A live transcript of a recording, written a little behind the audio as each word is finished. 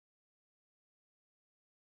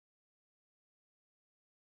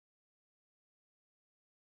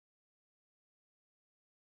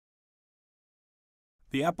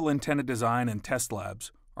The Apple Antenna Design and Test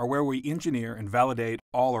Labs are where we engineer and validate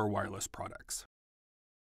all our wireless products.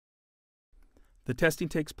 The testing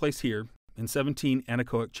takes place here in 17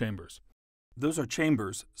 anechoic chambers. Those are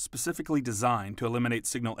chambers specifically designed to eliminate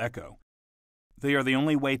signal echo. They are the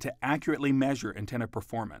only way to accurately measure antenna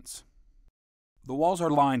performance. The walls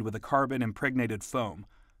are lined with a carbon-impregnated foam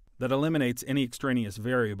that eliminates any extraneous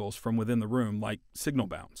variables from within the room, like signal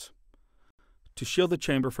bounce. To shield the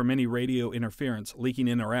chamber from any radio interference leaking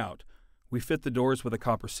in or out, we fit the doors with a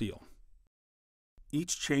copper seal.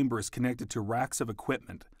 Each chamber is connected to racks of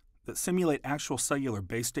equipment that simulate actual cellular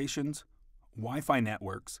base stations, Wi-Fi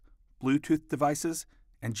networks, Bluetooth devices,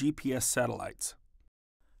 and GPS satellites.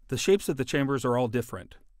 The shapes of the chambers are all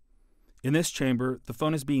different. In this chamber, the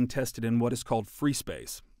phone is being tested in what is called free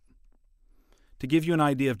space. To give you an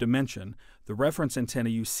idea of dimension, the reference antenna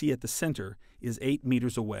you see at the center is 8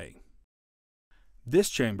 meters away. This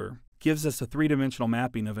chamber gives us a three-dimensional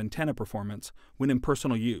mapping of antenna performance when in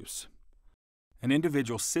personal use. An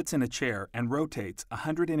individual sits in a chair and rotates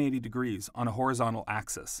 180 degrees on a horizontal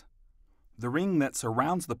axis. The ring that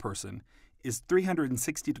surrounds the person is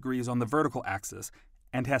 360 degrees on the vertical axis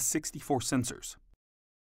and has 64 sensors.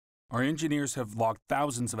 Our engineers have logged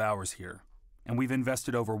thousands of hours here, and we've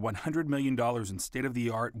invested over $100 million in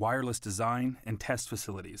state-of-the-art wireless design and test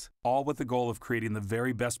facilities, all with the goal of creating the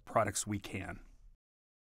very best products we can.